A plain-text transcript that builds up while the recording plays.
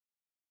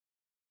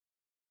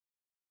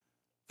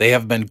They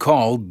have been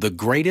called the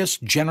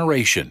greatest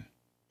generation.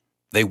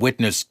 They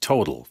witnessed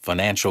total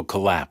financial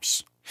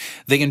collapse.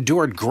 They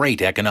endured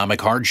great economic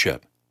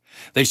hardship.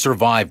 They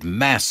survived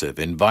massive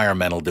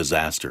environmental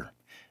disaster.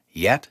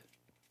 Yet,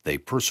 they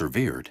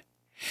persevered.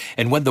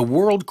 And when the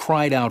world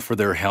cried out for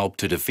their help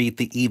to defeat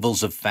the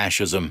evils of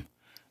fascism,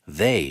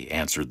 they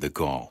answered the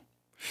call.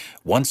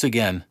 Once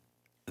again,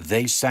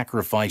 they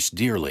sacrificed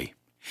dearly.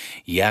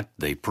 Yet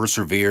they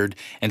persevered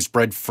and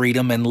spread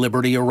freedom and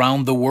liberty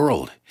around the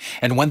world.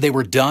 And when they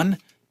were done,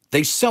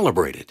 they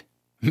celebrated.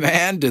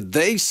 Man, did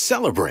they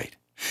celebrate!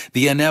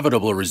 The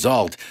inevitable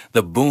result,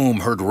 the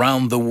boom heard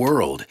round the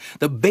world,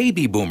 the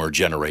baby boomer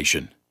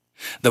generation.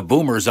 The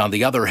boomers, on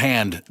the other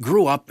hand,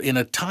 grew up in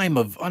a time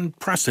of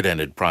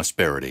unprecedented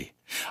prosperity,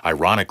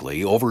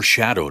 ironically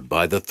overshadowed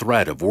by the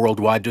threat of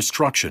worldwide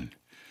destruction.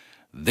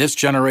 This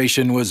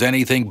generation was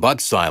anything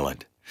but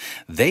silent.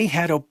 They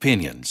had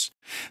opinions.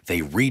 They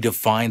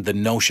redefined the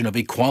notion of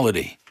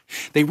equality.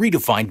 They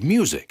redefined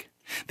music.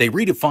 They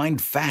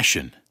redefined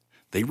fashion.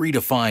 They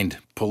redefined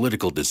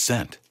political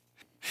dissent.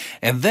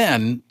 And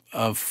then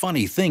a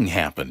funny thing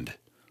happened.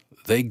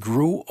 They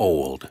grew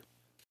old.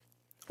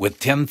 With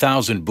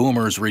 10,000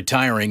 boomers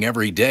retiring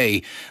every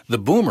day, the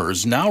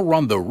boomers now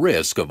run the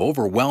risk of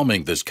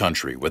overwhelming this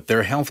country with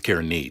their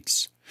healthcare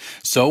needs.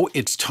 So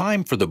it's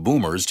time for the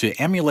boomers to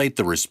emulate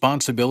the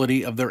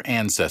responsibility of their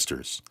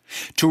ancestors,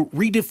 to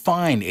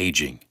redefine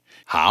aging.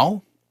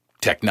 How?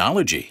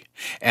 Technology,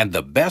 and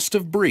the best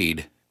of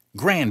breed,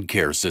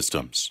 GrandCare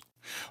systems.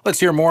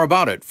 Let's hear more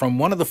about it from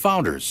one of the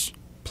founders.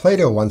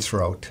 Plato once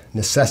wrote,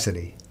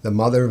 "Necessity, the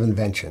mother of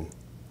invention."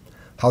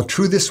 How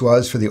true this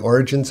was for the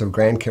origins of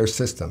GrandCare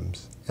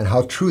systems, and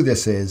how true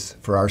this is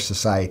for our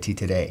society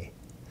today.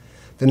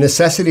 The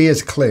necessity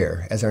is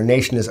clear, as our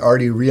nation is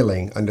already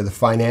reeling under the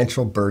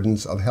financial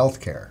burdens of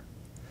healthcare.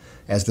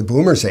 As the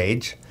boomers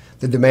age,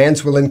 the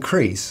demands will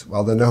increase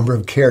while the number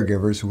of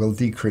caregivers will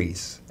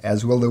decrease,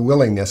 as will the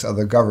willingness of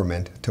the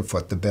government to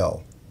foot the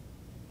bill.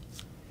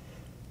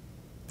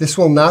 This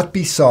will not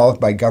be solved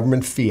by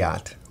government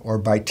fiat or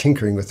by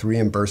tinkering with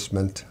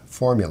reimbursement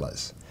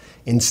formulas.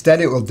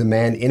 Instead, it will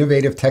demand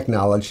innovative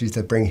technologies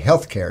that bring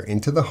healthcare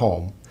into the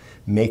home,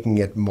 making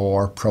it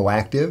more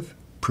proactive,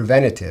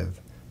 preventative,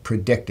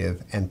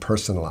 predictive, and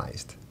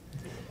personalized.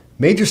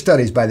 Major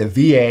studies by the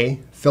VA,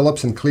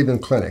 Philips, and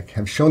Cleveland Clinic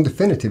have shown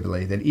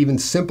definitively that even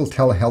simple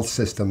telehealth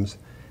systems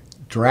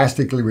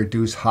drastically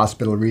reduce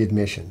hospital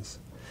readmissions.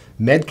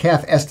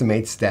 Medcalf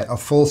estimates that a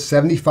full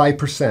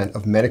 75%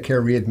 of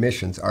Medicare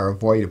readmissions are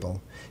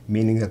avoidable,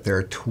 meaning that there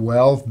are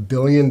 $12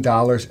 billion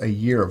a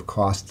year of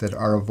costs that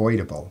are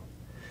avoidable.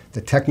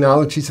 The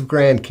technologies of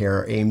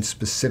GrandCare are aimed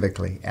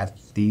specifically at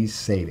these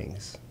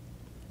savings.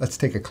 Let's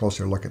take a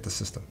closer look at the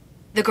system.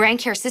 The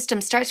GrandCare system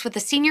starts with a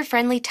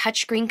senior-friendly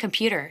touchscreen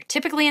computer,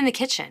 typically in the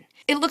kitchen.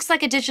 It looks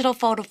like a digital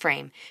photo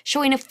frame,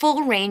 showing a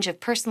full range of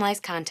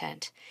personalized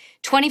content.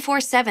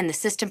 24/7, the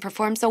system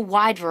performs a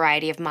wide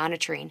variety of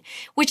monitoring,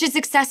 which is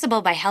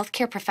accessible by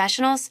healthcare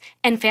professionals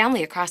and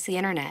family across the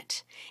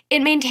internet.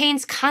 It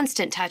maintains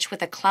constant touch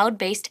with a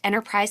cloud-based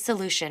enterprise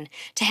solution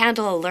to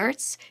handle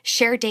alerts,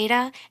 share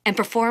data, and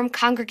perform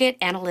congregate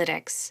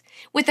analytics.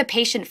 With the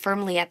patient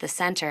firmly at the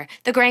center,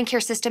 the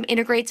GrandCare system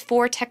integrates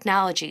 4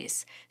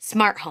 technologies: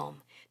 Smart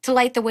Home, to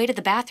light the way to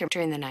the bathroom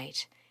during the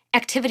night;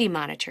 activity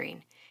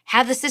monitoring,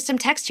 have the system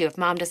text you if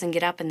mom doesn't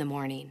get up in the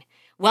morning;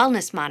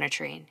 wellness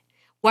monitoring,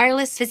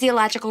 wireless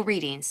physiological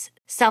readings,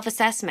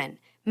 self-assessment,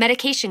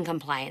 medication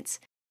compliance,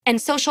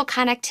 and social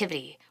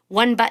connectivity,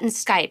 one-button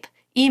Skype,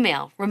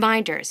 email,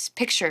 reminders,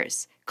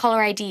 pictures,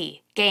 caller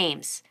ID,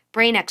 games,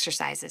 brain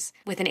exercises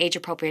with an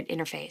age-appropriate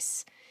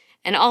interface.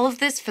 And all of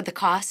this for the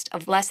cost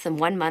of less than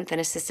 1 month in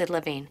assisted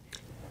living.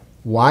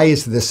 Why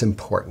is this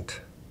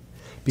important?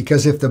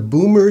 Because if the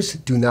boomers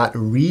do not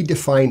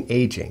redefine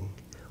aging,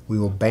 we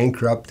will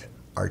bankrupt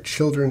our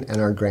children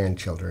and our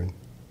grandchildren,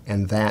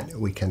 and that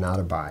we cannot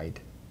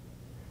abide.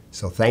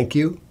 So thank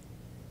you,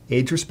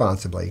 age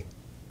responsibly,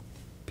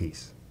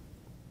 peace.